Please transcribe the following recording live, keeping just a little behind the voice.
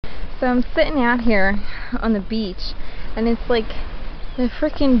So I'm sitting out here on the beach, and it's like the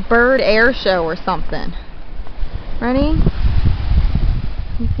freaking bird air show or something. Ready?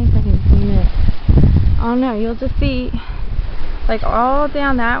 Let me see if I can zoom in. Oh no, you'll just see, like all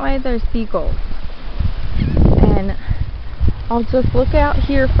down that way, there's seagulls. And I'll just look out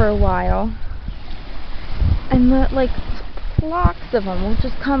here for a while, and like flocks of them will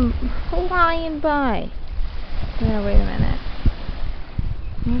just come flying by. Yeah, wait a minute.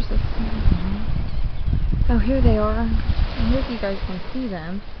 Here's the sun. Oh, here they are. I hope you guys can see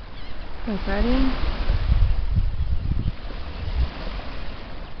them. Like, ready?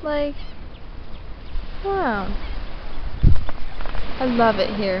 Like, wow. I love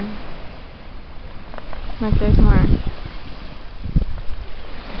it here. Look, there's more.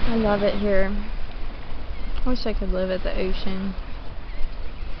 I love it here. I wish I could live at the ocean.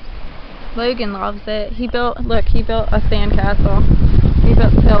 Logan loves it. He built a sandcastle. He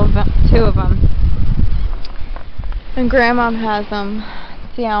built two of them. And Grandma has them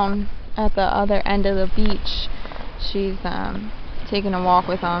down at the other end of the beach. She's taking a walk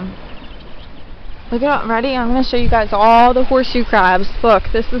with them. Look at it. Ready? I'm going to show you guys all the horseshoe crabs. Look,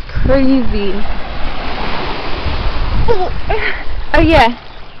 this is crazy. Oh yeah.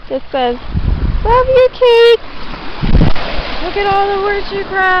 It says, "Love you, Kate." Look at all the horseshoe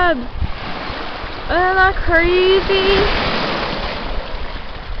crabs. Isn't that crazy?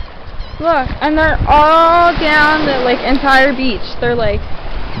 Look, and they're all down the entire beach. They're like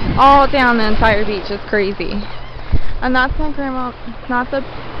all down the entire beach. It's crazy. And that's my grandma, not the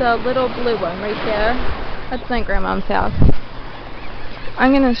little blue one right there. That's my grandma's house.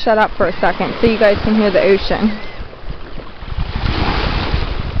 I'm gonna shut up for a second so you guys can hear the ocean.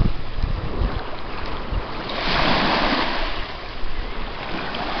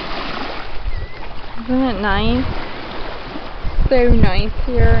 Isn't it nice? So nice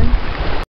here.